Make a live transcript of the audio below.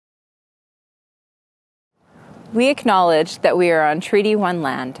We acknowledge that we are on Treaty 1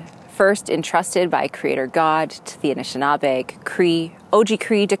 land, first entrusted by Creator God to the Anishinaabe, Cree,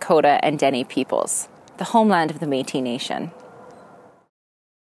 Oji-Cree, Dakota, and Dene peoples, the homeland of the Métis Nation.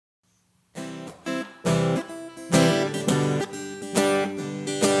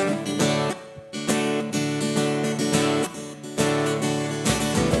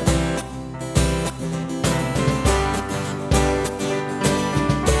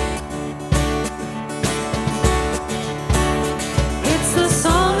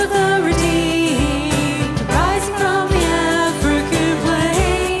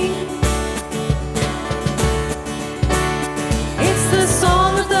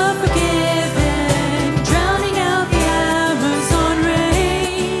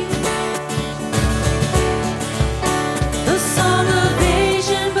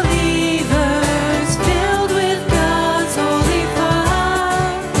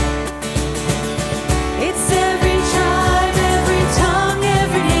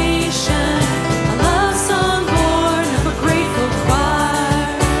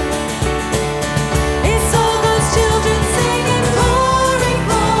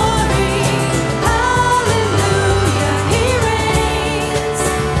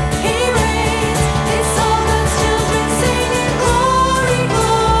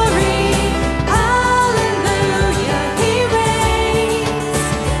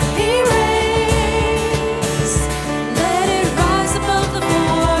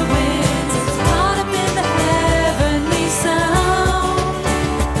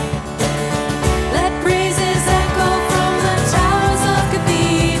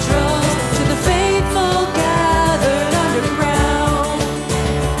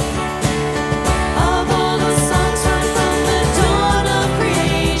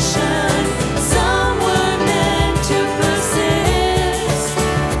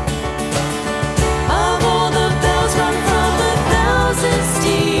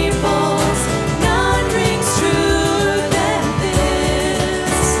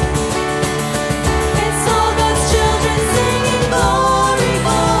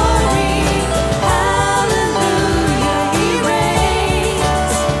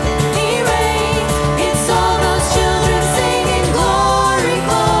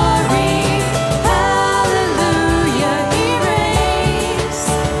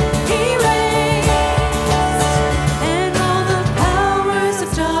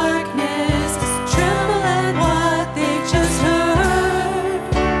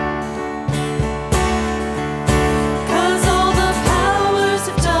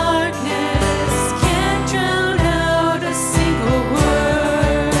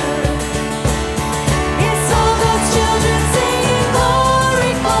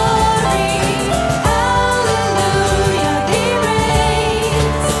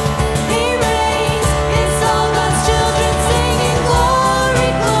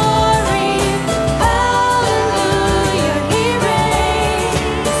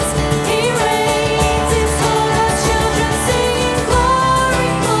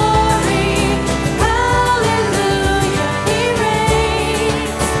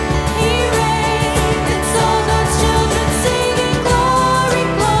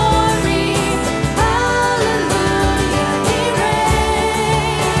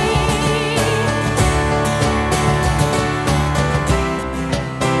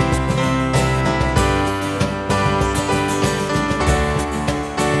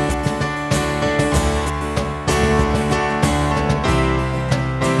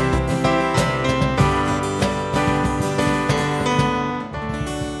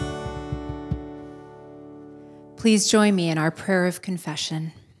 Please join me in our prayer of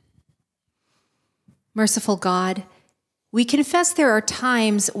confession. Merciful God, we confess there are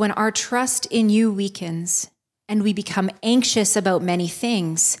times when our trust in you weakens and we become anxious about many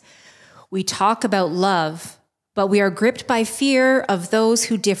things. We talk about love, but we are gripped by fear of those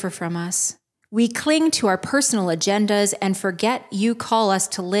who differ from us. We cling to our personal agendas and forget you call us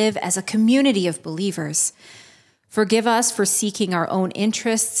to live as a community of believers. Forgive us for seeking our own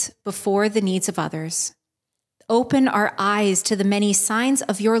interests before the needs of others. Open our eyes to the many signs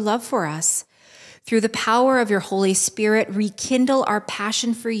of your love for us. Through the power of your Holy Spirit, rekindle our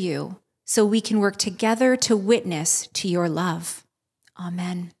passion for you so we can work together to witness to your love.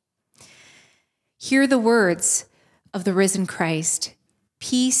 Amen. Hear the words of the risen Christ.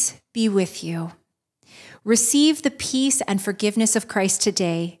 Peace be with you. Receive the peace and forgiveness of Christ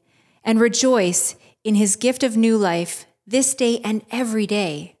today and rejoice in his gift of new life this day and every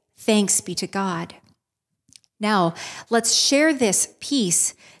day. Thanks be to God. Now, let's share this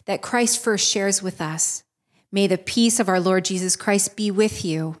peace that Christ first shares with us. May the peace of our Lord Jesus Christ be with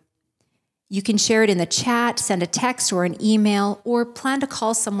you. You can share it in the chat, send a text or an email, or plan to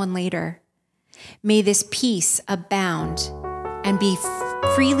call someone later. May this peace abound and be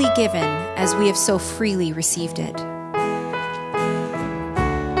freely given as we have so freely received it.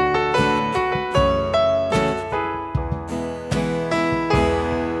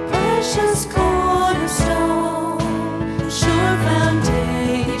 Precious cornerstone, sure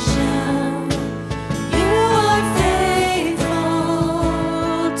foundation, you are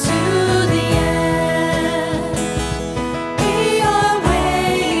faithful to the end. We are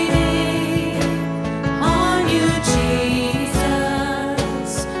waiting on you,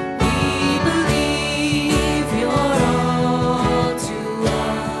 Jesus. We believe you're all to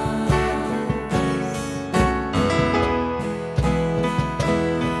us.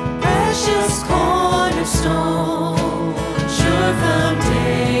 Precious cornerstone, sure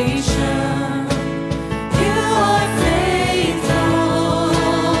foundation, you are faithful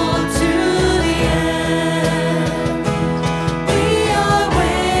to the end. We are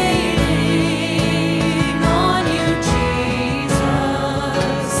waiting on you,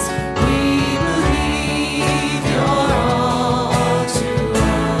 Jesus. We believe you're all to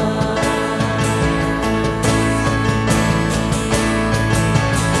us.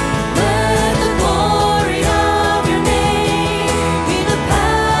 Let the glory of your name be the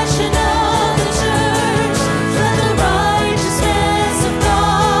passion of the church. Let the righteousness of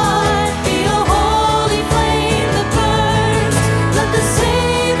God be a holy flame that burns. Let the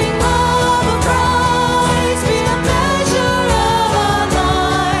saving love of Christ be the measure of our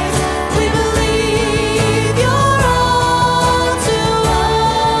lives. We believe you're all to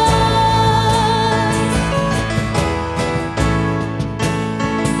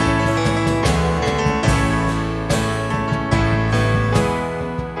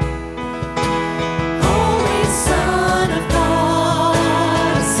Holy Son of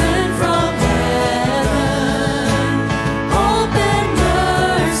God, sent from heaven, hope and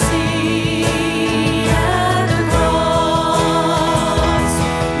mercy at the cross.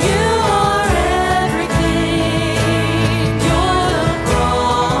 You are everything, you're the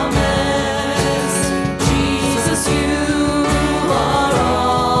promise. Jesus, you are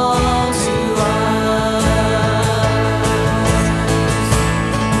all to us.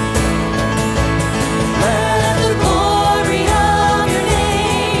 Let the glory of your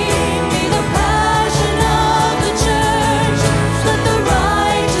name be the passion of the church. Let the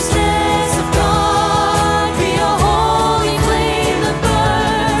righteousness of God be a holy flame that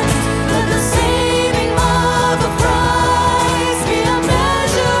burns. Let the saving love of Christ be a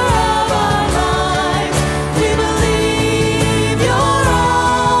measure of our lives. We believe you're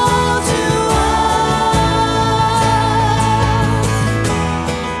all to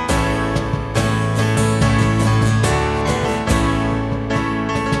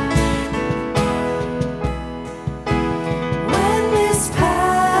When this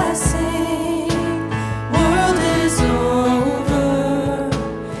passing world is over,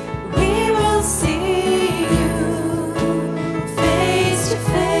 we will see you face to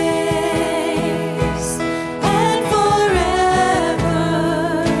face, and forever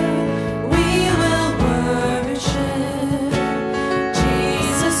we will worship.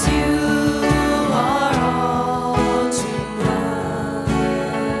 Jesus, you are all to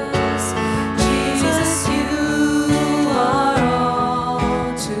us. Jesus, you are all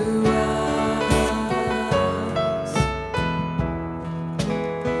to us.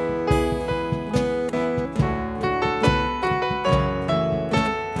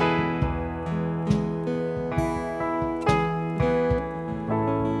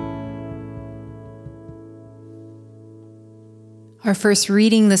 Our first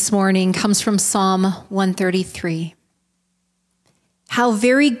reading this morning comes from Psalm 133. How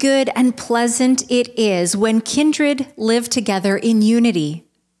very good and pleasant it is when kindred live together in unity.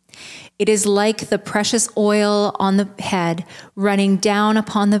 It is like the precious oil on the head running down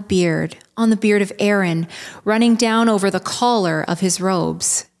upon the beard of Aaron, running down over the collar of his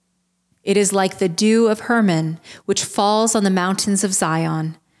robes. It is like the dew of Hermon, which falls on the mountains of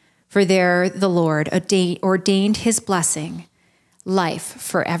Zion. For there the Lord ordained his blessing, life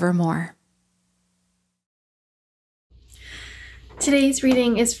forevermore. Today's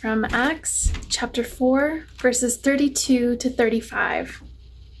reading is from Acts chapter 4, verses 32 to 35.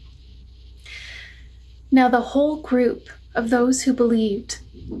 Now the whole group of those who believed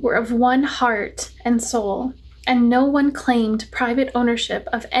were of one heart and soul, and no one claimed private ownership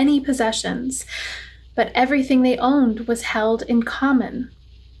of any possessions, but everything they owned was held in common.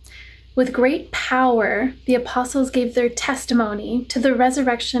 With great power, the apostles gave their testimony to the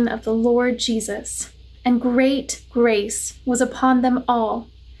resurrection of the Lord Jesus, and great grace was upon them all.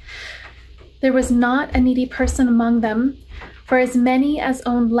 There was not a needy person among them, for as many as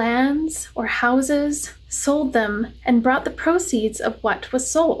owned lands or houses sold them and brought the proceeds of what was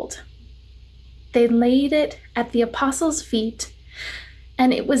sold. They laid it at the apostles' feet,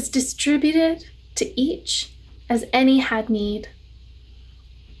 and it was distributed to each as any had need.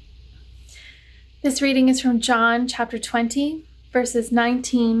 This reading is from John chapter 20, verses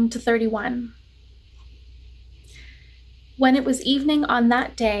 19 to 31. When it was evening on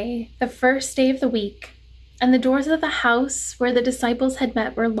that day, the first day of the week, and the doors of the house where the disciples had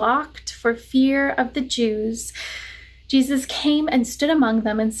met were locked for fear of the Jews, Jesus came and stood among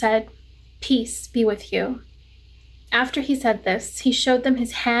them and said, "Peace be with you." After he said this, he showed them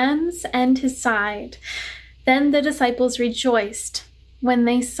his hands and his side. Then the disciples rejoiced when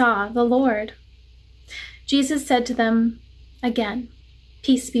they saw the Lord. Jesus said to them again,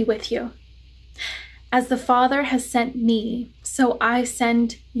 "Peace be with you. As the Father has sent me, so I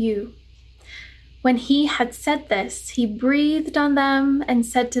send you." When he had said this, he breathed on them and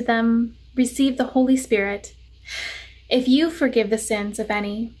said to them, "Receive the Holy Spirit. If you forgive the sins of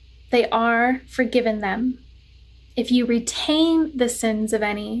any, they are forgiven them. If you retain the sins of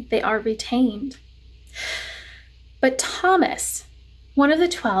any, they are retained." But Thomas, one of the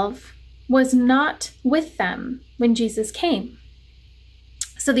 12, was not with them when Jesus came.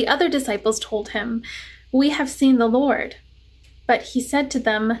 So the other disciples told him, "We have seen the Lord." But he said to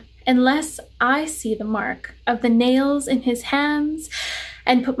them, "Unless I see the mark of the nails in his hands,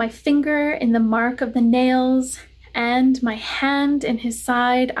 and put my finger in the mark of the nails, and my hand in his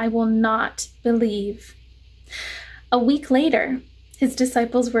side, I will not believe." A week later, his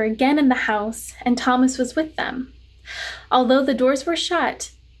disciples were again in the house, and Thomas was with them. Although the doors were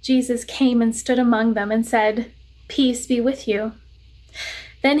shut, Jesus came and stood among them and said, "Peace be with you."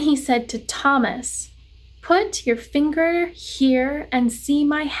 Then he said to Thomas, "Put your finger here and see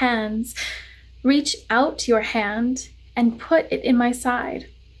my hands. Reach out your hand and put it in my side.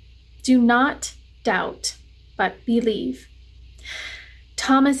 Do not doubt, but believe."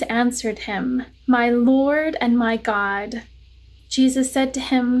 Thomas answered him, "My Lord and my God." Jesus said to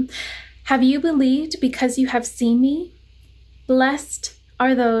him, "Have you believed because you have seen me? Blessed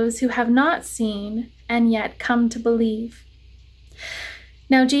are those who have not seen and yet come to believe."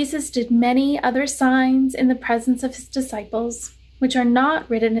 Now Jesus did many other signs in the presence of his disciples, which are not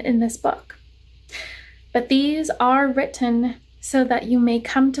written in this book. But these are written so that you may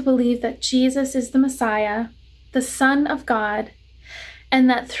come to believe that Jesus is the Messiah, the Son of God, and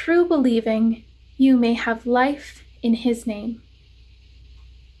that through believing you may have life in his name.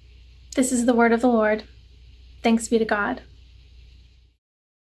 This is the word of the Lord. Thanks be to God.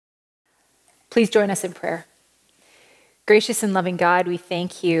 Please join us in prayer. Gracious and loving God, we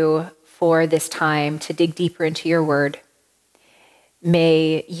thank you for this time to dig deeper into your word.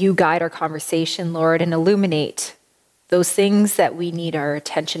 May you guide our conversation, Lord, and illuminate those things that we need our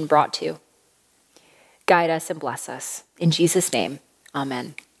attention brought to. Guide us and bless us. In Jesus' name,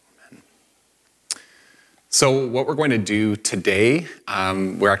 amen. So what we're going to do today,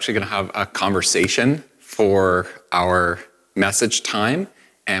 we're actually going to have a conversation for our message time.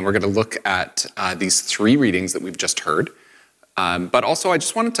 And we're going to look at these three readings that we've just heard. But also, I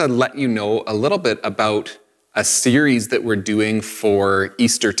just wanted to let you know a little bit about a series that we're doing for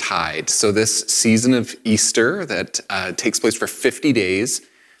Eastertide. So this season of Easter that takes place for 50 days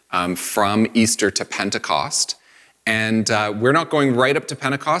from Easter to Pentecost. And we're not going right up to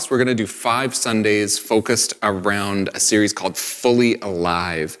Pentecost. We're going to do 5 Sundays focused around a series called Fully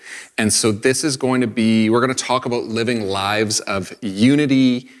Alive. And so this is going to be, we're going to talk about living lives of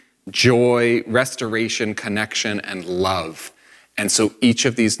unity, joy, restoration, connection, and love. And so each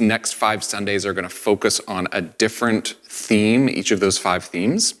of these next 5 Sundays are going to focus on a different theme, each of those 5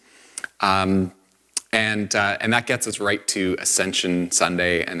 themes. And that gets us right to Ascension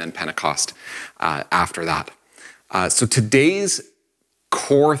Sunday and then Pentecost after that. So today's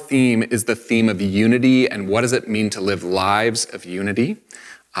core theme is the theme of unity and what does it mean to live lives of unity.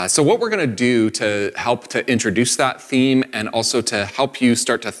 So what we're going to do to help to introduce that theme and also to help you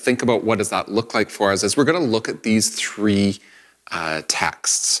start to think about what does that look like for us is we're going to look at these 3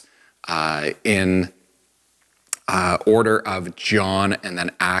 texts in order of John and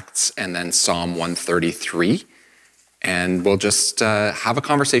then Acts and then Psalm 133. And we'll just have a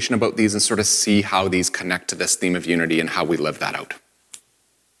conversation about these and sort of see how these connect to this theme of unity and how we live that out.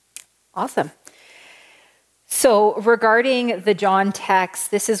 Awesome. So regarding the John text,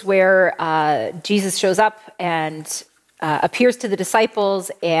 this is where Jesus shows up and appears to the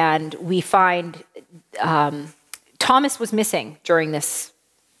disciples, and we find Thomas was missing during this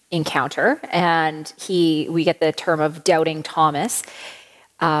encounter, and we get the term of doubting Thomas.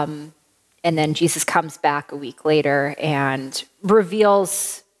 And then Jesus comes back a week later and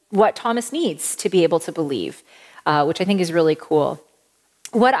reveals what Thomas needs to be able to believe, which I think is really cool.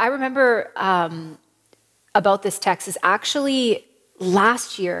 What I remember about this text is actually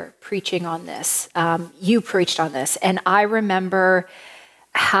last year preaching on this. You preached on this, and I remember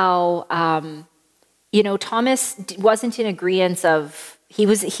how Thomas wasn't in agreement of he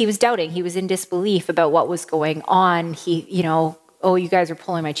was doubting, he was in disbelief about what was going on. Oh, you guys are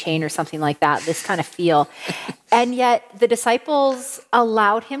pulling my chain or something like that, this kind of feel. And yet the disciples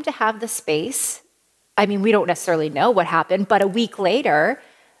allowed him to have the space. I mean, we don't necessarily know what happened, but a week later,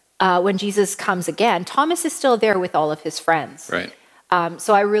 when Jesus comes again, Thomas is still there with all of his friends. Right.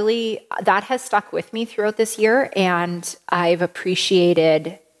 So that has stuck with me throughout this year, and I've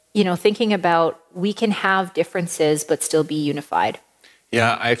appreciated, thinking about we can have differences but still be unified.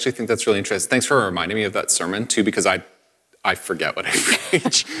 Yeah, I actually think that's really interesting. Thanks for reminding me of that sermon too, because I forget what I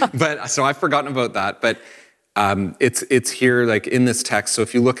preach. But so I've forgotten about that. But it's here like in this text. So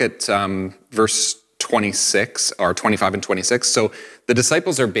if you look at verse 26 or 25 and 26, so the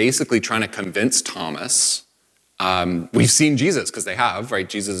disciples are basically trying to convince Thomas. We've seen Jesus, because they have, right?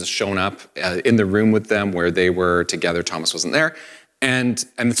 Jesus has shown up in the room with them where they were together. Thomas wasn't there. And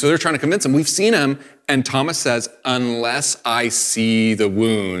so they're trying to convince him. We've seen him. And Thomas says, unless I see the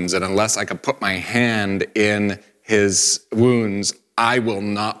wounds and unless I can put my hand in his wounds, I will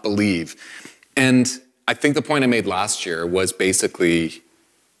not believe. And I think the point I made last year was basically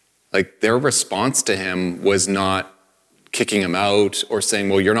like their response to him was not kicking him out or saying,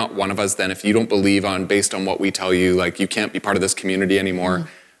 well, you're not one of us then. If you don't believe based on what we tell you, like you can't be part of this community anymore. Mm-hmm.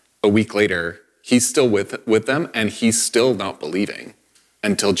 A week later, he's still with them and he's still not believing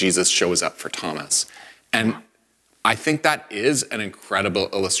until Jesus shows up for Thomas. And I think that is an incredible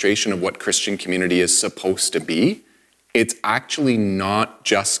illustration of what Christian community is supposed to be. It's actually not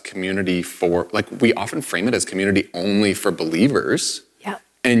just community for, like we often frame it as community only for believers. Yeah.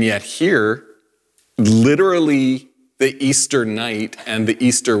 And yet here, literally the Easter night and the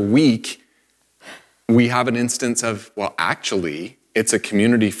Easter week, we have an instance of, well, actually, it's a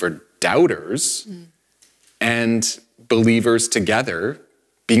community for doubters and believers together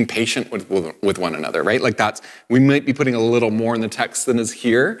being patient with one another, right? Like we might be putting a little more in the text than is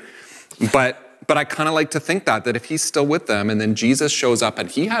here, but I kind of like to think that if he's still with them and then Jesus shows up and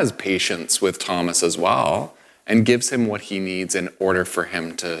he has patience with Thomas as well and gives him what he needs in order for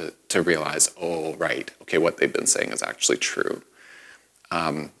him to realize, oh, right, okay, what they've been saying is actually true.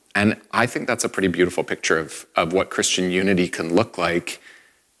 And I think that's a pretty beautiful picture of what Christian unity can look like.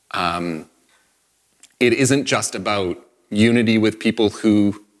 It isn't just about unity with people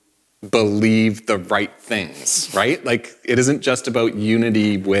who believe the right things, right? Like it isn't just about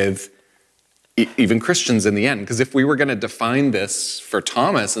unity with even Christians in the end. Because if we were going to define this for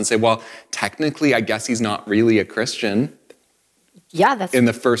Thomas and say, well, technically, I guess he's not really a Christian. Yeah, that's in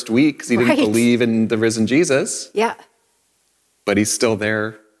the first week because he didn't believe in the risen Jesus. Yeah. But he's still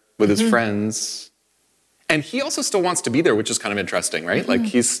there with his friends. And he also still wants to be there, which is kind of interesting, right? Like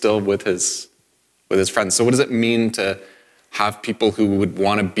he's still with his friends. So what does it mean to have people who would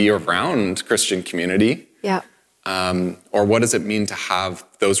want to be around Christian community? Yeah. Or what does it mean to have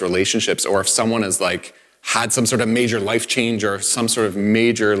those relationships? Or if someone has like had some sort of major life change or some sort of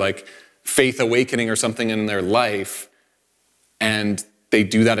major like faith awakening or something in their life, and they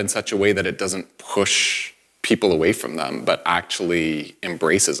do that in such a way that it doesn't push people away from them, but actually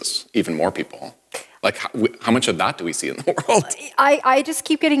embraces even more people. Like how much of that do we see in the world? I just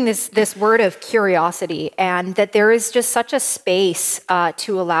keep getting this word of curiosity, and that there is just such a space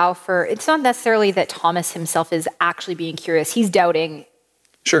to allow for, it's not necessarily that Thomas himself is actually being curious. He's doubting.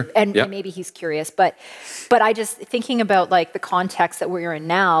 Sure. And maybe he's curious, but I just thinking about like the context that we're in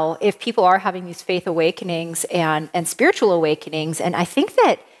now, if people are having these faith awakenings and spiritual awakenings, and I think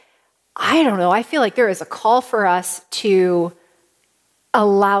that, I don't know, I feel like there is a call for us to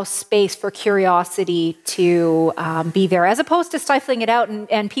allow space for curiosity to be there, as opposed to stifling it out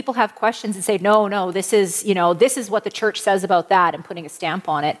and people have questions and say, no, this is what the church says about that and putting a stamp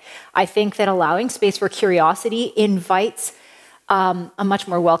on it. I think that allowing space for curiosity invites a much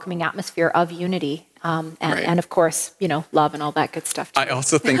more welcoming atmosphere of unity and of course, love and all that good stuff too. I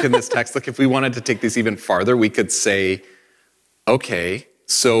also think in this text, like if we wanted to take this even farther, we could say, okay,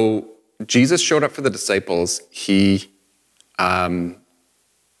 so Jesus showed up for the disciples. He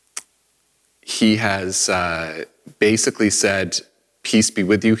has basically said, peace be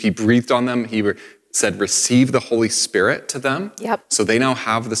with you. He breathed on them. He said, receive the Holy Spirit to them. Yep. So they now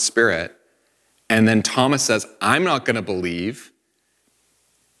have the Spirit. And then Thomas says, I'm not going to believe.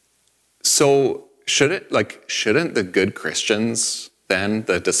 So shouldn't the good Christians, then,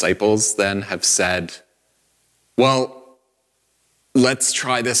 the disciples then have said, well, let's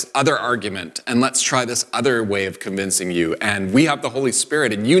try this other argument and let's try this other way of convincing you. And we have the Holy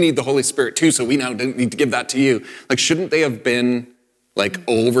Spirit and you need the Holy Spirit too, so we now need to give that to you. Like, shouldn't they have been like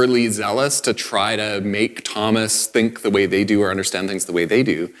overly zealous to try to make Thomas think the way they do or understand things the way they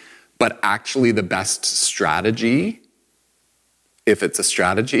do? But actually the best strategy, if it's a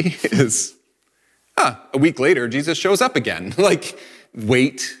strategy, is a week later, Jesus shows up again. Like,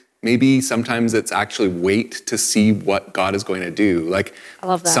 wait. Maybe sometimes it's actually wait to see what God is going to do. Like, I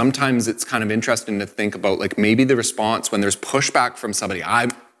love that. Sometimes it's kind of interesting to think about, like, maybe the response when there's pushback from somebody. I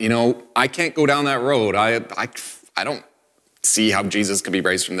can't go down that road. I don't see how Jesus could be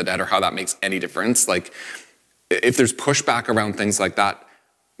raised from the dead or how that makes any difference. Like, if there's pushback around things like that,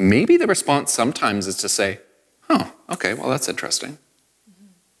 maybe the response sometimes is to say, oh, okay, well, that's interesting.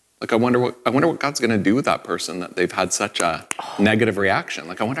 Like, I wonder what God's going to do with that person that they've had such a negative reaction.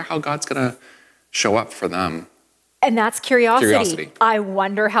 Like, I wonder how God's going to show up for them. And that's curiosity. I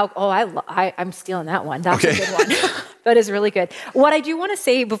wonder how, I'm stealing that one. That's a good one. That is really good. What I do want to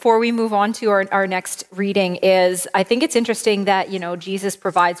say before we move on to our next reading is, I think it's interesting that, Jesus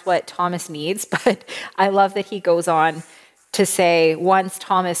provides what Thomas needs, but I love that he goes on to say, once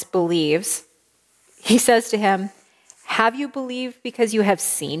Thomas believes, he says to him, have you believed because you have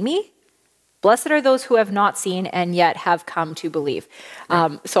seen me? Blessed are those who have not seen and yet have come to believe.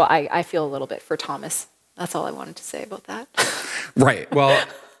 So I feel a little bit for Thomas. That's all I wanted to say about that. Right. Well,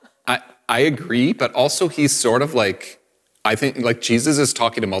 I agree, but also he's sort of like, I think like Jesus is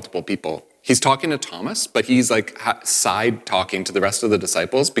talking to multiple people. He's talking to Thomas, but he's like side talking to the rest of the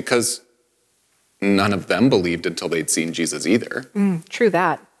disciples because none of them believed until they'd seen Jesus either. True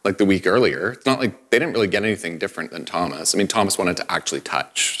that. Like the week earlier, it's not like they didn't really get anything different than Thomas. I mean, Thomas wanted to actually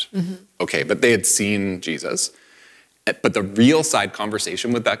touch. Okay, but they had seen Jesus. But the real side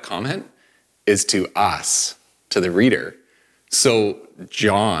conversation with that comment is to us, to the reader. So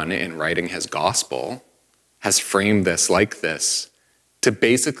John, in writing his gospel, has framed this like this to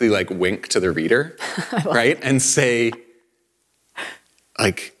basically like wink to the reader, right? And say,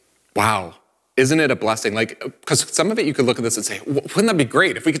 like, wow, isn't it a blessing? Like, because some of it you could look at this and say, wouldn't that be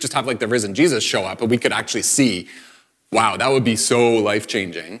great if we could just have like the risen Jesus show up and we could actually see, wow, that would be so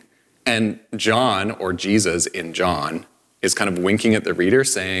life-changing. And John, or Jesus in John, is kind of winking at the reader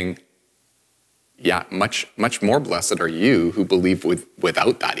saying, yeah, much more blessed are you who believe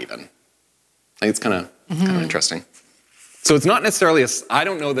without that even. I think it's kind of interesting. So it's not necessarily I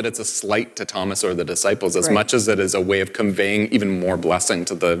don't know that it's a slight to Thomas or the disciples as much as it is a way of conveying even more blessing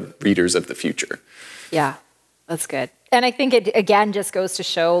to the readers of the future. Yeah, that's good. And I think it, again, just goes to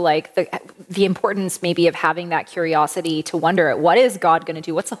show like the importance maybe of having that curiosity to wonder, what is God going to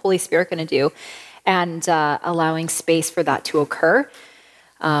do? What's the Holy Spirit going to do? And allowing space for that to occur.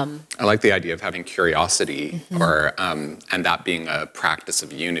 I like the idea of having curiosity or and that being a practice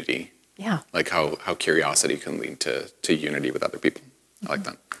of unity. Yeah. Like how curiosity can lead to unity with other people. I like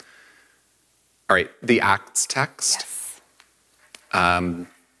that. All right, the Acts text. Yes.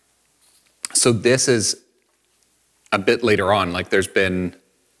 So this is a bit later on. Like there's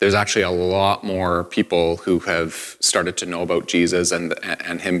actually a lot more people who have started to know about Jesus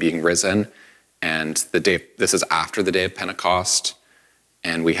and him being risen. And this is after the day of Pentecost.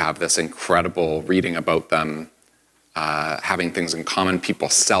 And we have this incredible reading about them having things in common, people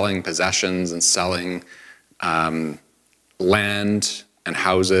selling possessions and selling land and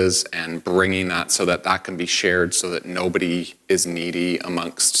houses and bringing that so that can be shared so that nobody is needy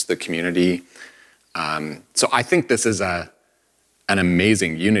amongst the community. So I think this is an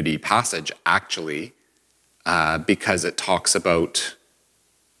amazing unity passage, actually, because it talks about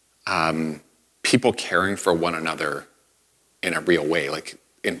people caring for one another in a real way, like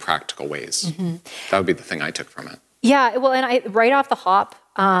in practical ways. That would be the thing I took from it. Yeah, well, and right off the hop,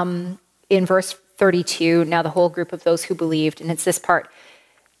 in verse 32, now the whole group of those who believed, and it's this part,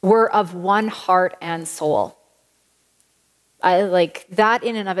 were of one heart and soul. I like that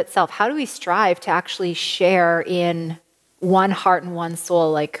in and of itself. How do we strive to actually share in one heart and one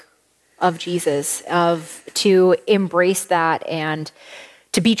soul, like of Jesus, to embrace that and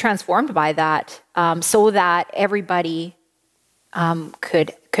to be transformed by that, so that everybody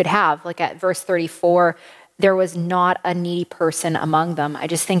could have, like at verse 34, there was not a needy person among them. I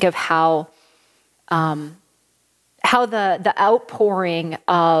just think of how the outpouring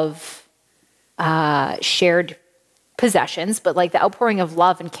of shared possessions, but like the outpouring of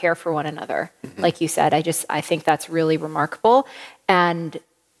love and care for one another, like you said, I think that's really remarkable. And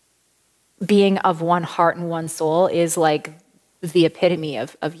being of one heart and one soul is like the epitome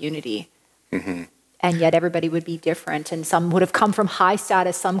of unity. and yet everybody would be different. And some would have come from high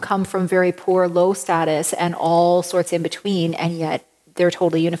status, some come from very poor, low status, and all sorts in between, and yet they're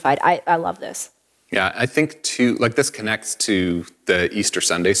totally unified. I love this. Yeah, I think too, like this connects to the Easter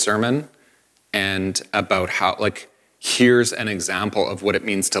Sunday sermon and about how, like, here's an example of what it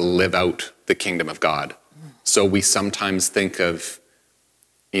means to live out the kingdom of God. So we sometimes think of,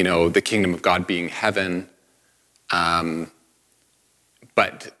 you know, the kingdom of God being heaven, but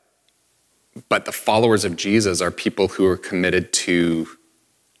the followers of Jesus are people who are committed to,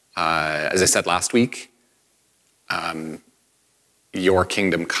 as I said last week, your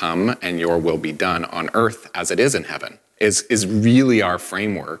kingdom come and your will be done on earth as it is in heaven, is really our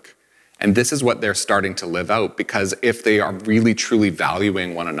framework. And this is what they're starting to live out, because if they are really truly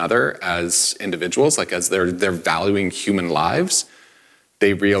valuing one another as individuals, like as they're valuing human lives,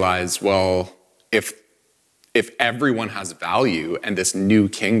 they realize, well, if everyone has value and this new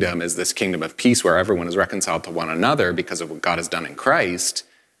kingdom is this kingdom of peace where everyone is reconciled to one another because of what God has done in Christ,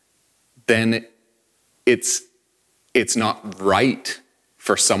 then it's not right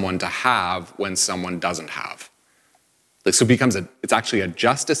for someone to have when someone doesn't have. Like, so it's actually a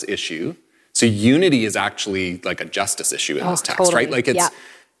justice issue. So unity is actually like a justice issue in this text, totally. right? Like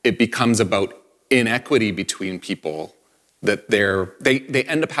it becomes about inequity between people, that they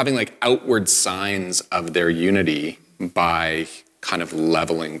end up having like outward signs of their unity by kind of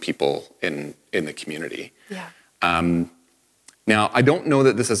leveling people in the community. Yeah. Now, I don't know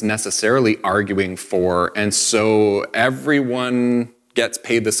that this is necessarily arguing for, and so everyone gets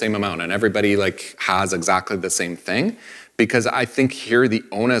paid the same amount and everybody like has exactly the same thing, because I think here the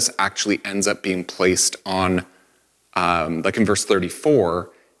onus actually ends up being placed on, like in verse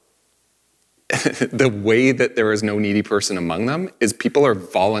 34, the way that there is no needy person among them is people are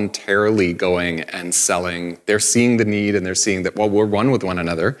voluntarily going and selling. They're seeing the need and they're seeing that, well, we're one with one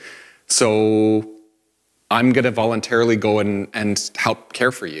another. So I'm going to voluntarily go and help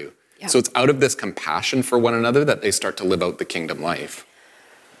care for you. Yeah. So it's out of this compassion for one another that they start to live out the kingdom life.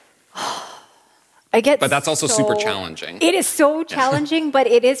 But that's also super challenging. It is so challenging, but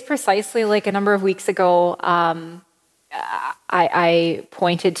it is precisely like a number of weeks ago, I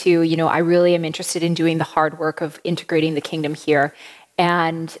pointed to, you know, I really am interested in doing the hard work of integrating the kingdom here.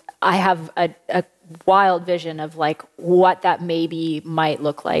 And I have a wild vision of like what that maybe might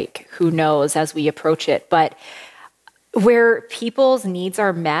look like. Who knows as we approach it. But where people's needs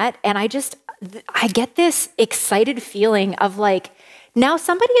are met, and I get this excited feeling of like, now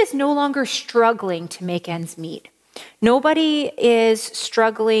somebody is no longer struggling to make ends meet. Nobody is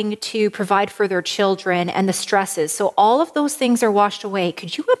struggling to provide for their children and the stresses. So all of those things are washed away.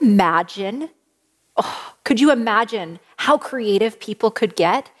 Could you imagine how creative people could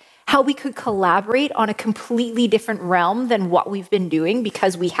get? How we could collaborate on a completely different realm than what we've been doing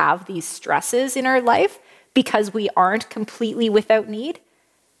because we have these stresses in our life, because we aren't completely without need?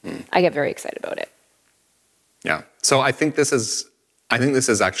 I get very excited about it. Yeah. So I think this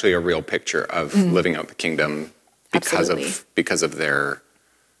is actually a real picture of living out the kingdom because of their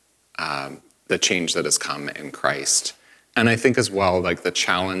the change that has come in Christ. And I think as well, like the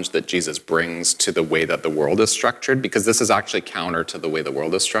challenge that Jesus brings to the way that the world is structured, because this is actually counter to the way the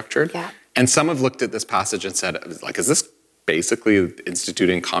world is structured. Yeah. And some have looked at this passage and said, like, is this basically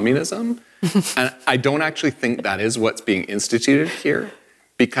instituting communism? And I don't actually think that is what's being instituted here,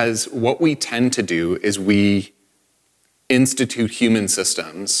 because what we tend to do is we institute human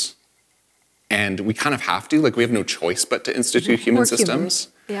systems, and we kind of have to, like we have no choice but to institute human systems.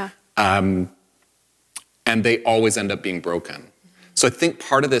 Yeah. And they always end up being broken. So I think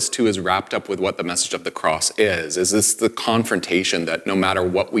part of this too is wrapped up with what the message of the cross is this the confrontation that no matter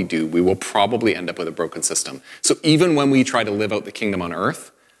what we do, we will probably end up with a broken system. So even when we try to live out the kingdom on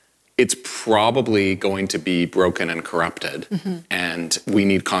earth, it's probably going to be broken and corrupted. And we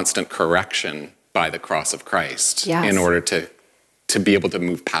need constant correction by the cross of Christ in order to be able to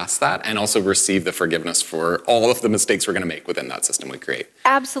move past that and also receive the forgiveness for all of the mistakes we're going to make within that system we create.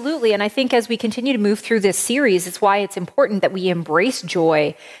 Absolutely. And I think as we continue to move through this series, it's why it's important that we embrace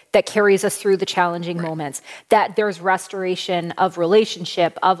joy that carries us through the challenging moments, that there's restoration of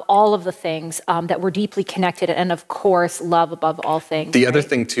relationship, of all of the things, that we're deeply connected, and of course, love above all things. The other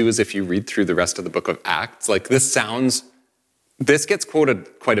thing too is if you read through the rest of the book of Acts, like this gets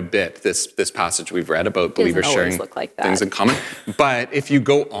quoted quite a bit, this passage we've read about believers sharing things in common. But if you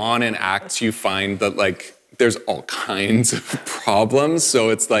go on in Acts, you find that like there's all kinds of problems. So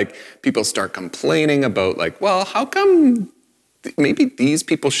it's like people start complaining about like, well, how come maybe these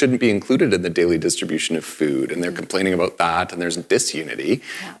people shouldn't be included in the daily distribution of food? And they're complaining about that, and there's disunity.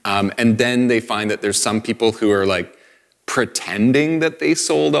 And then they find that there's some people who are like, pretending that they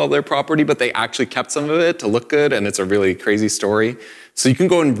sold all their property, but they actually kept some of it to look good, and it's a really crazy story. So you can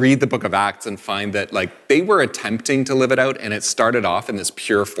go and read the book of Acts and find that like they were attempting to live it out, and it started off in this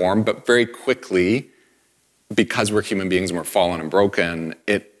pure form, but very quickly, because we're human beings and we're fallen and broken,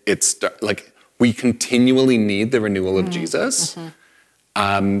 like we continually need the renewal of Jesus.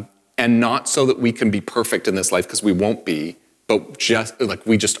 And not so that we can be perfect in this life, because we won't be, but just like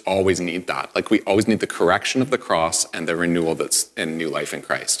we just always need that. Like we always need the correction of the cross and the renewal that's in new life in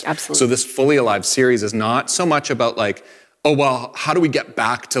Christ. Absolutely. So this Fully Alive series is not so much about like, oh, well, how do we get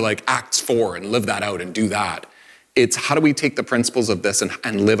back to like Acts 4 and live that out and do that? It's how do we take the principles of this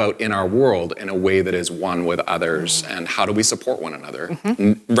and live out in our world in a way that is one with others, and how do we support one another,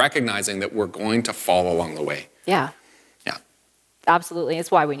 recognizing that we're going to fall along the way. Yeah. Yeah. Absolutely.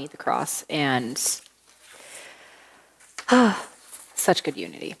 It's why we need the cross, and such good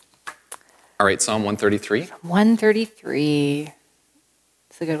unity. All right, Psalm 133. 133.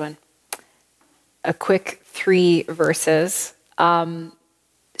 It's a good one. A quick 3 verses. And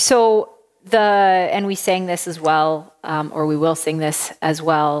we sang this as well, or we will sing this as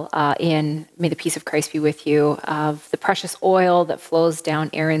well in May the Peace of Christ be with you, of the precious oil that flows down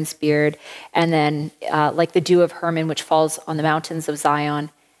Aaron's beard, and then like the dew of Hermon, which falls on the mountains of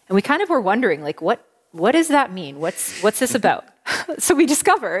Zion. And we kind of were wondering, like, what does that mean? What's this about? So we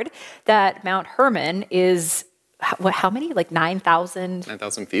discovered that Mount Hermon is, how many? Like 9,000?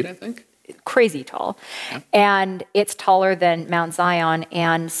 9,000 feet, I think. Crazy tall. Yeah. And it's taller than Mount Zion.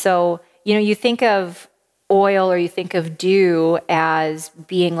 And so, you think of oil or you think of dew as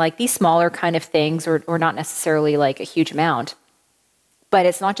being like these smaller kind of things, or not necessarily like a huge amount. But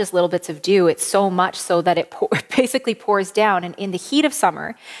it's not just little bits of dew. It's so much so that it basically pours down. And in the heat of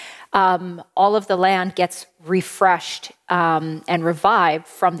summer, all of the land gets refreshed and revived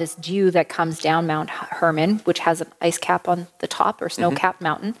from this dew that comes down Mount Hermon, which has an ice cap on the top, or snow-capped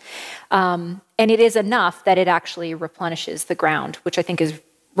mountain. And it is enough that it actually replenishes the ground, which I think is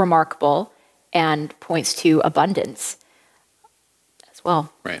remarkable and points to abundance as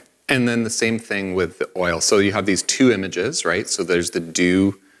well. Right. And then the same thing with the oil. So you have these two images, right? So there's the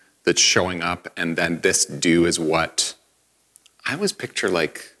dew that's showing up, and then this dew is what I always picture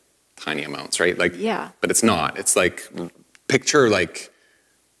like tiny amounts, right? Like, yeah. But it's not. It's like, picture like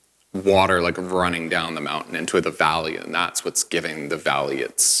water like running down the mountain into the valley, and that's what's giving the valley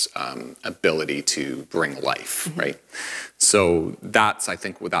its ability to bring life, right? So that's, I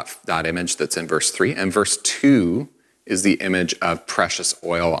think, with that image that's in verse 3. And verse 2 is the image of precious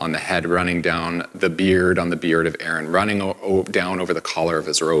oil on the head running down the beard, on the beard of Aaron, running down over the collar of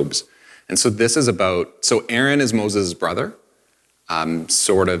his robes. And so this is about, so Aaron is Moses' brother,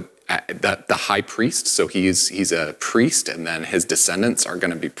 sort of the high priest. So he's a priest, and then his descendants are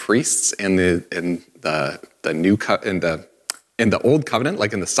going to be priests in the old covenant,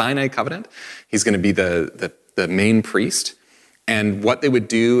 like in the Sinai covenant. He's going to be the main priest. And what they would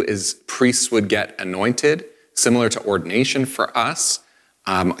do is priests would get anointed, similar to ordination for us.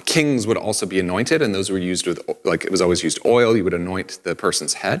 Kings would also be anointed, and those were used with, like, it was always used oil. You would anoint the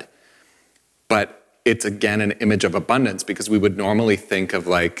person's head. But it's, again, an image of abundance, because we would normally think of,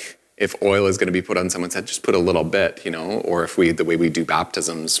 like, if oil is going to be put on someone's head, just put a little bit, or if the way we do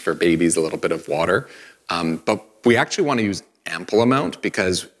baptisms for babies, a little bit of water. But we actually want to use ample amount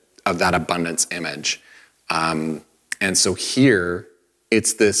because of that abundance image. And so here,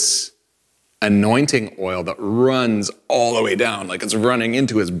 it's this anointing oil that runs all the way down, like it's running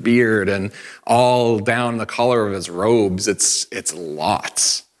into his beard and all down the collar of his robes. It's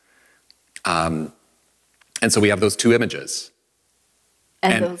lots. And so we have those two images.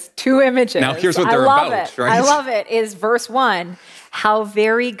 And those two images. Now here's what they're about, right? I love it, is verse 1. How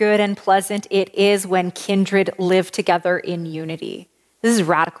very good and pleasant it is when kindred live together in unity. This is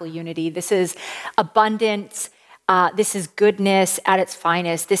radical unity. This is abundance. This is goodness at its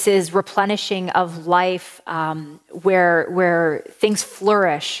finest. This is replenishing of life, where things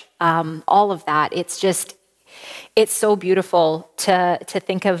flourish. All of that. It's so beautiful to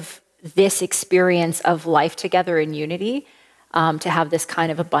think of this experience of life together in unity, to have this kind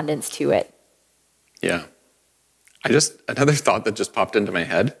of abundance to it. Yeah. Another thought that just popped into my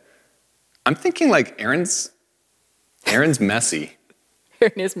head. I'm thinking like Aaron's messy.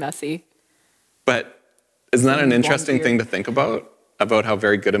 Aaron is messy. But isn't that an interesting thing to think about how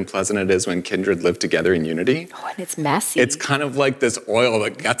very good and pleasant it is when kindred live together in unity? Oh, and it's messy. It's kind of like this oil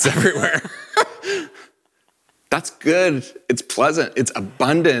that gets everywhere. That's good. It's pleasant. It's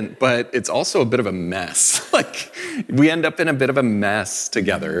abundant, but it's also a bit of a mess. Like, we end up in a bit of a mess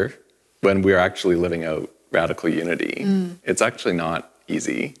together when we're actually living out radical unity. It's actually not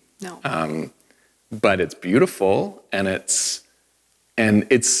easy. No. but it's beautiful, and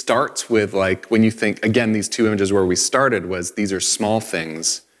it starts with, like, when you think, again, these two images where we started was these are small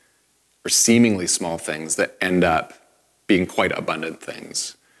things, or seemingly small things, that end up being quite abundant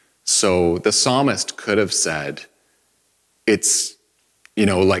things. So the psalmist could have said, it's,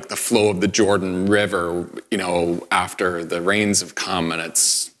 like the flow of the Jordan River, after the rains have come and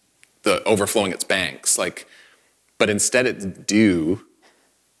it's the overflowing its banks. But instead it's dew,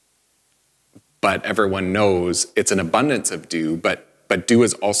 but everyone knows it's an abundance of dew, but dew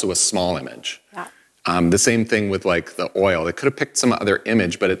is also a small image. Yeah. The same thing with like the oil. They could have picked some other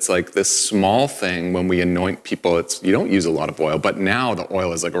image, but it's like this small thing when we anoint people. You don't use a lot of oil, but now the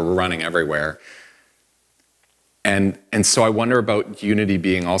oil is like running everywhere. And so I wonder about unity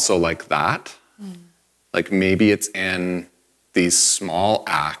being also like that. Like maybe it's in these small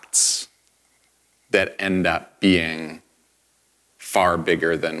acts that end up being far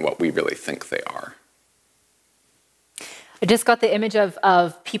bigger than what we really think they are. I just got the image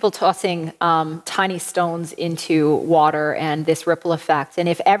of people tossing tiny stones into water and this ripple effect. And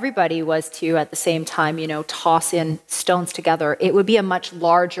if everybody was to, at the same time, toss in stones together, it would be a much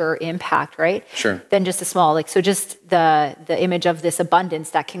larger impact, right? Sure. Than just a small, so just the image of this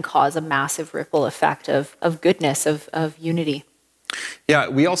abundance that can cause a massive ripple effect of goodness, of unity. Yeah,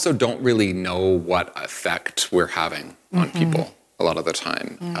 we also don't really know what effect we're having on people a lot of the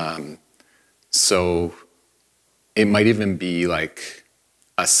time. So it might even be like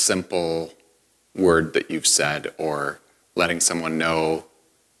a simple word that you've said, or letting someone know,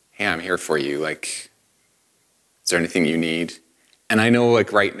 hey, I'm here for you. Like, is there anything you need? And I know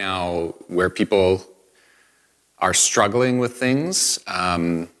like right now where people are struggling with things,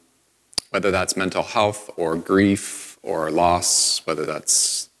 whether that's mental health or grief or loss, whether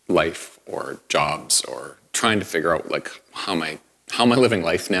that's life or jobs, or trying to figure out like, how am I living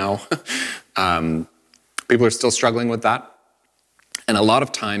life now? People are still struggling with that. And a lot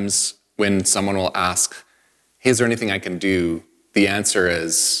of times when someone will ask, hey, is there anything I can do? The answer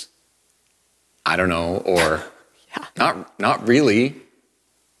is, I don't know, or not really.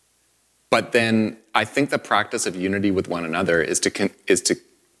 But then I think the practice of unity with one another is to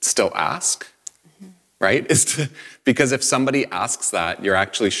still ask, right? Because if somebody asks that, you're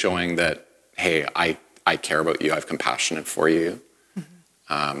actually showing that, hey, I care about you, I have compassion for you.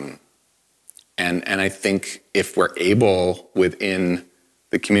 And I think if we're able within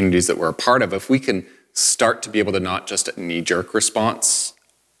the communities that we're a part of, if we can start to be able to not just a knee-jerk response,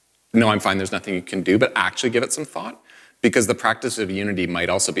 no, I'm fine, there's nothing you can do, but actually give it some thought. Because the practice of unity might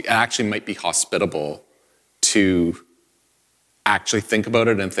be hospitable to actually think about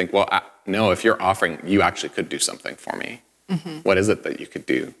it and think, well, no, if you're offering, you actually could do something for me. What is it that you could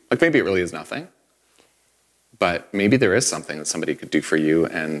do? Like maybe it really is nothing. But maybe there is something that somebody could do for you.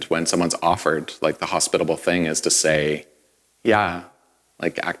 And when someone's offered, like the hospitable thing is to say, yeah,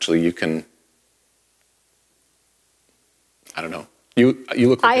 like actually you can, I don't know. You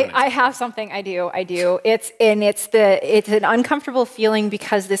look like I have something. I do. It's an uncomfortable feeling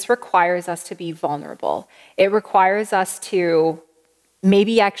because this requires us to be vulnerable. It requires us to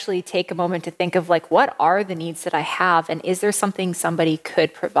maybe actually take a moment to think of like, what are the needs that I have? And is there something somebody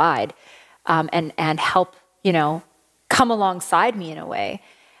could provide and help, come alongside me in a way.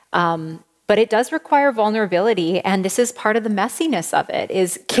 But it does require vulnerability, and this is part of the messiness of it,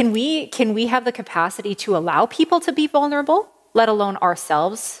 is can we have the capacity to allow people to be vulnerable, let alone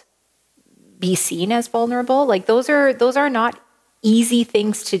ourselves be seen as vulnerable? Like those are not easy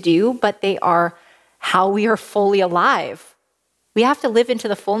things to do, but they are how we are fully alive. We have to live into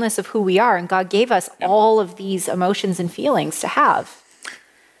the fullness of who we are, and God gave us all of these emotions and feelings to have.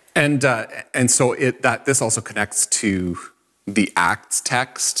 And so this also connects to the Acts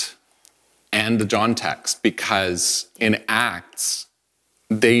text and the John text, because in Acts,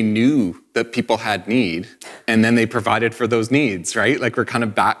 they knew that people had need, and then they provided for those needs, right? Like we're kind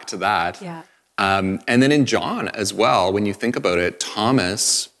of back to that. Yeah. And then in John as well, when you think about it,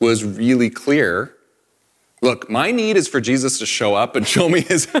 Thomas was really clear. Look, my need is for Jesus to show up and show me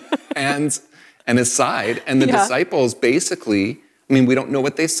his hands and his side. And the disciples basically, we don't know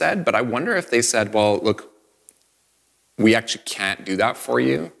what they said, but I wonder if they said, well, look, we actually can't do that for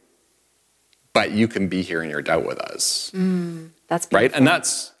you, but you can be here in your doubt with us. That's beautiful. Right? And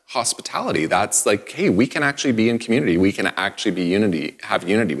that's hospitality. That's like, hey, we can actually be in community. We can actually be have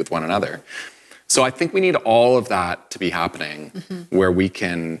unity with one another. So I think we need all of that to be happening, where we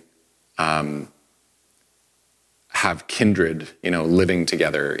can have kindred, living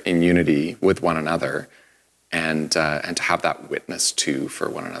together in unity with one another, and to have that witness too for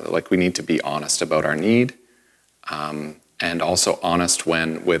one another. Like we need to be honest about our need, and also honest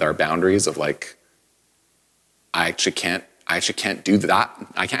with our boundaries of like, I actually can't do that.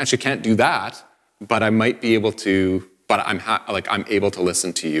 I can't do that, but I might be able to. But I'm able to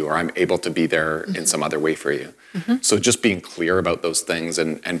listen to you, or I'm able to be there in some other way for you. So just being clear about those things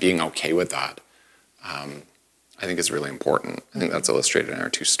and being okay with that, I think is really important. I think that's illustrated in our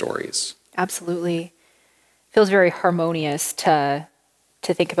two stories. Absolutely. Feels very harmonious to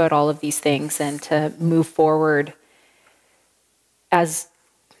think about all of these things and to move forward as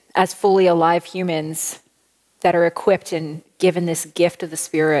fully alive humans that are equipped and given this gift of the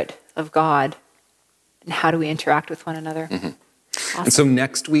Spirit of God. And how do we interact with one another? Awesome. And so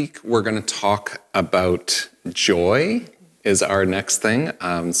next week, we're going to talk about joy is our next thing.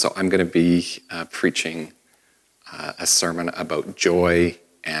 So I'm going to be preaching a sermon about joy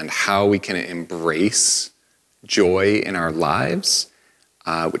and how we can embrace joy in our lives,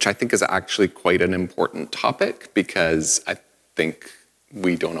 which I think is actually quite an important topic, because I think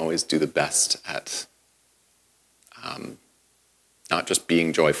we don't always do the best at not just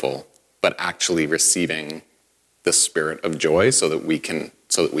being joyful, but actually receiving the spirit of joy so that we can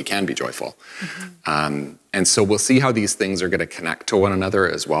be joyful. And so we'll see how these things are going to connect to one another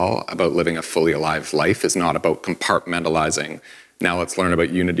as well. About living a fully alive life is not about compartmentalizing. Now let's learn about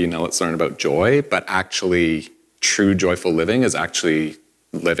unity, now let's learn about joy, but actually true joyful living is actually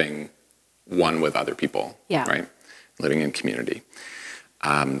living one with other people, right? Living in community.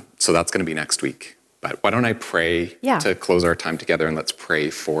 So that's going to be next week. But why don't I pray to close our time together, and let's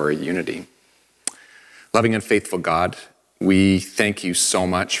pray for unity. Loving and faithful God, we thank you so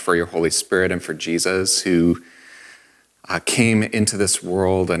much for your Holy Spirit and for Jesus, who came into this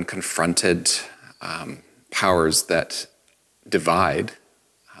world and confronted powers that divide,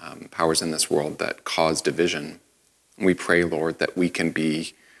 powers in this world that cause division. We pray, Lord, that we can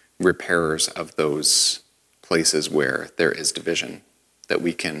be repairers of those places where there is division, that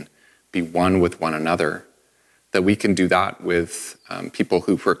we can be one with one another, that we can do that with people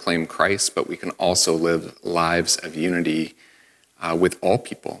who proclaim Christ, but we can also live lives of unity with all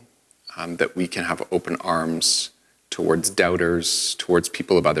people, that we can have open arms towards doubters, towards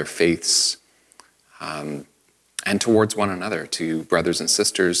people of other faiths, and towards one another, to brothers and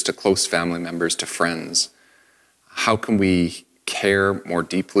sisters, to close family members, to friends. How can we care more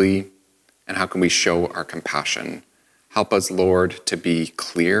deeply, and how can we show our compassion? Help us, Lord, to be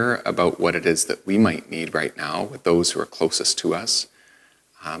clear about what it is that we might need right now with those who are closest to us,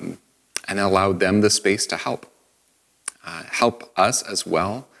 and allow them the space to help. Help us as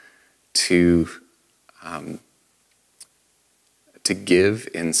well to give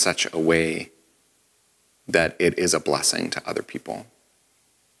in such a way that it is a blessing to other people.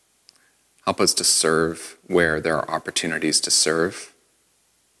 Help us to serve where there are opportunities to serve.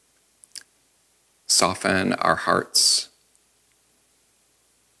 Soften our hearts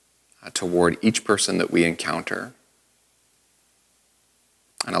toward each person that we encounter,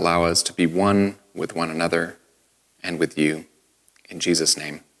 and allow us to be one with one another and with you. In Jesus'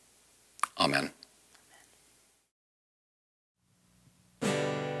 name, amen.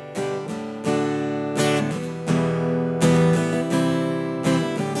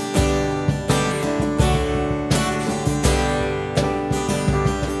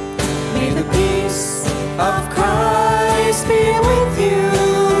 May the peace of Christ be with you,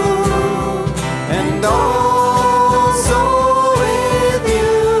 and also with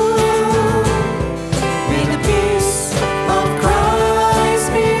you. May the peace of Christ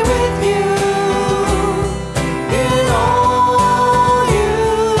be with you in all you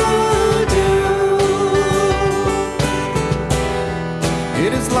do.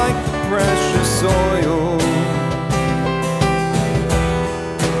 It is like precious oil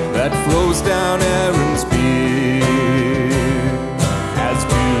that flows down Aaron's beard as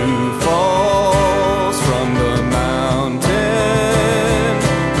dew falls from the mountain.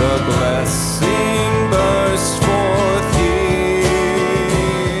 The blessing bursts forth here.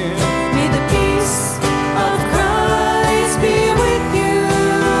 May the peace of Christ be with you,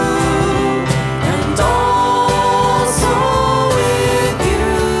 and also with you.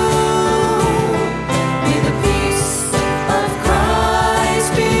 May the peace of Christ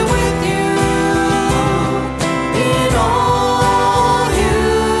be with you.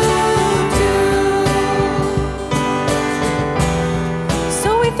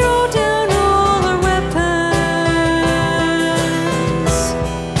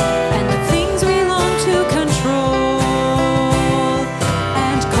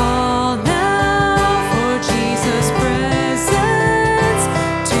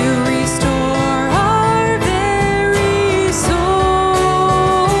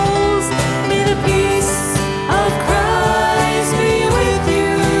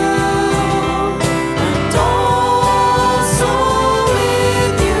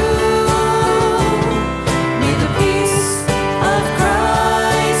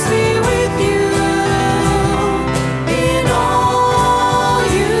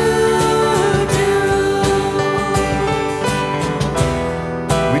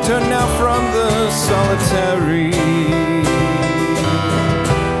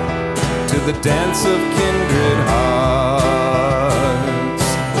 to the dance of kindred hearts,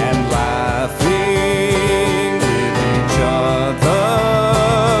 and laughing with each other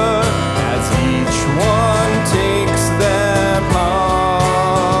as each one takes their part.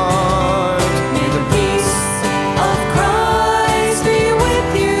 May the peace of Christ be with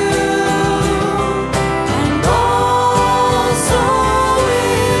you, and also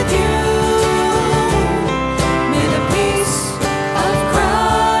with you. May the peace of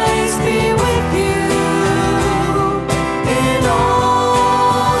Christ be with you in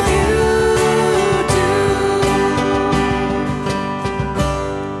all you do.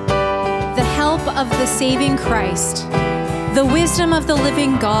 The help of the saving Christ, the wisdom of the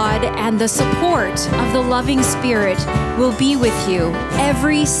living God, and the support of the loving Spirit will be with you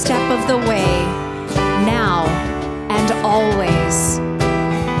every step of the way, now and always.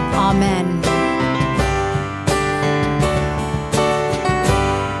 Amen.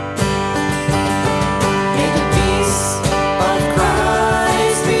 May the peace of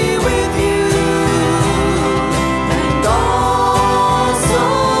Christ be with you, and also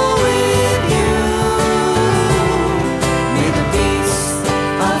with you. May the peace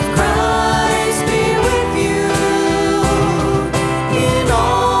of Christ be with you in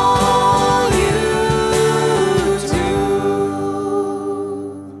all you do.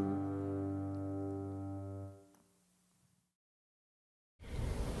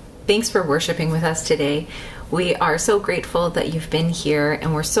 Thanks for worshiping with us today. We are so grateful that you've been here,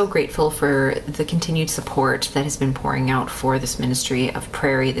 and we're so grateful for the continued support that has been pouring out for this ministry of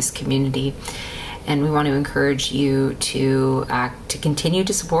Prairie, this community. And we want to encourage you to continue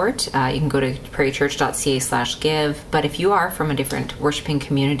to support. You can go to prairiechurch.ca/give. But if you are from a different worshiping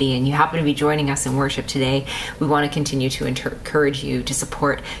community and you happen to be joining us in worship today, we want to continue to encourage you to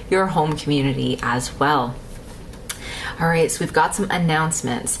support your home community as well. All right, so we've got some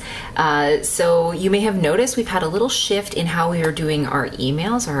announcements. So you may have noticed we've had a little shift in how we are doing our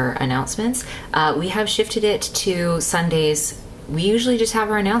emails, our announcements. We have shifted it to Sundays. We usually just have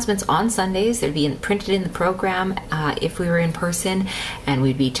our announcements on Sundays. They'd be printed in the program if we were in person, and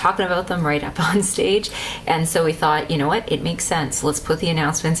we'd be talking about them right up on stage. And so we thought, you know what, it makes sense. Let's put the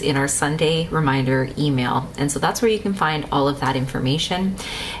announcements in our Sunday reminder email. And so that's where you can find all of that information.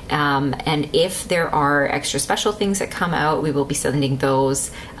 And if there are extra special things that come out, we will be sending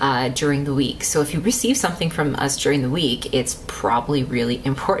those during the week. So if you receive something from us during the week, it's probably really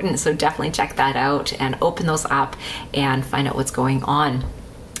important. So definitely check that out and open those up and find out what's going on.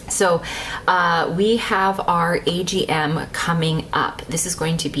 So we have our AGM coming up. This is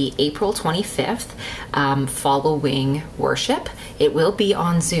going to be April 25th, following worship. It will be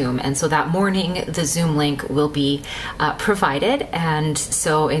on Zoom, and so that morning the Zoom link will be provided. And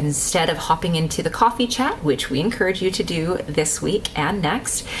so instead of hopping into the coffee chat, which we encourage you to do this week and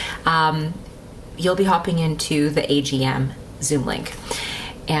next, you'll be hopping into the AGM Zoom link.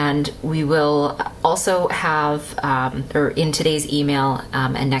 And we will also have, or in today's email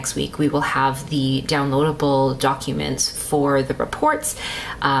and next week, we will have the downloadable documents for the reports,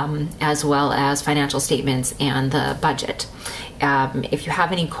 as well as financial statements and the budget. If you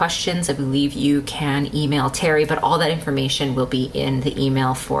have any questions, I believe you can email Terry, but all that information will be in the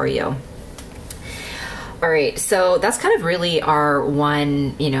email for you. All right, so that's kind of really our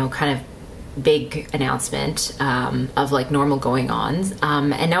one, kind of big announcement of like normal going on.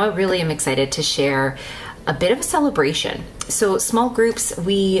 And now I really am excited to share a bit of a celebration. So small groups,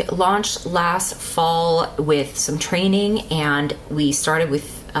 we launched last fall with some training, and we started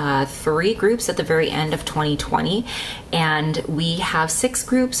with 3 groups at the very end of 2020, and we have 6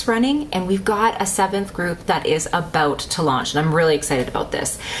 groups running, and we've got a 7th group that is about to launch, and I'm really excited about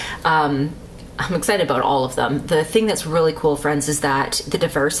this. I'm excited about all of them. The thing that's really cool, friends, is that the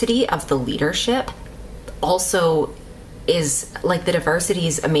diversity of the leadership also is like, the diversity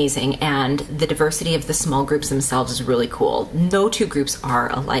is amazing, and the diversity of the small groups themselves is really cool. No 2 groups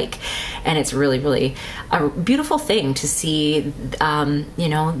are alike, and it's really, really a beautiful thing to see,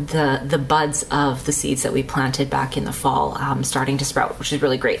 the buds of the seeds that we planted back in the fall starting to sprout, which is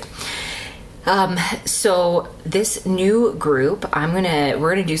really great. So this new group,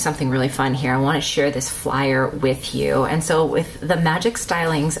 we're gonna do something really fun here. I want to share this flyer with you. And so with the Magic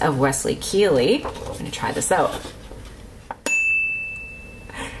Stylings of Wesley Keeley, I'm gonna try this out.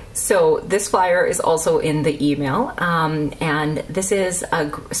 So this flyer is also in the email, and this is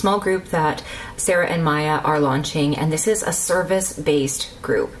a small group that Sarah and Maya are launching, and this is a service-based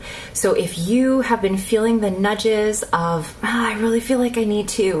group. So if you have been feeling the nudges of, I really feel like I need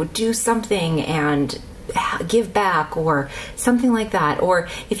to do something and give back or something like that, or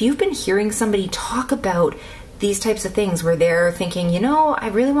if you've been hearing somebody talk about these types of things where they're thinking, you know, I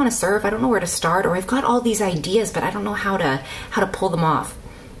really want to serve, I don't know where to start, or I've got all these ideas, but I don't know how to pull them off.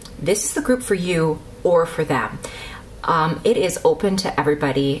 This is the group for you or for them. It is open to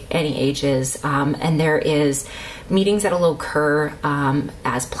everybody, any ages, and there is meetings that'll occur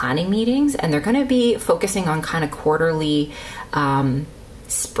as planning meetings, and they're going to be focusing on kind of quarterly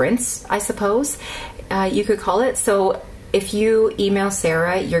sprints, I suppose you could call it. So if you email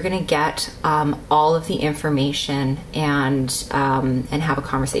Sarah, you're going to get all of the information and have a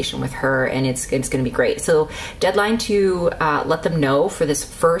conversation with her, and it's going to be great. So deadline to let them know for this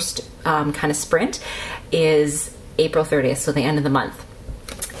first kind of sprint is April 30th, so the end of the month.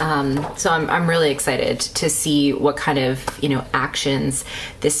 So I'm really excited to see what kind of, you know, actions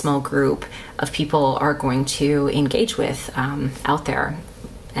this small group of people are going to engage with out there.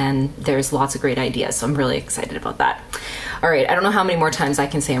 And there's lots of great ideas, so I'm really excited about that. All right, I don't know how many more times I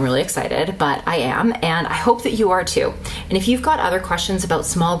can say I'm really excited, but I am, and I hope that you are too. And if you've got other questions about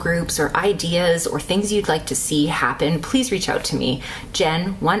small groups or ideas or things you'd like to see happen, please reach out to me,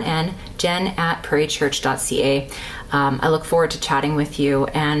 Jen, 1N, jen@prairiechurch.ca. I look forward to chatting with you,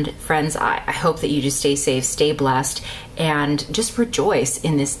 and friends, I hope that you just stay safe, stay blessed, and just rejoice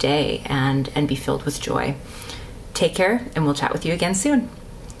in this day and be filled with joy. Take care, and we'll chat with you again soon.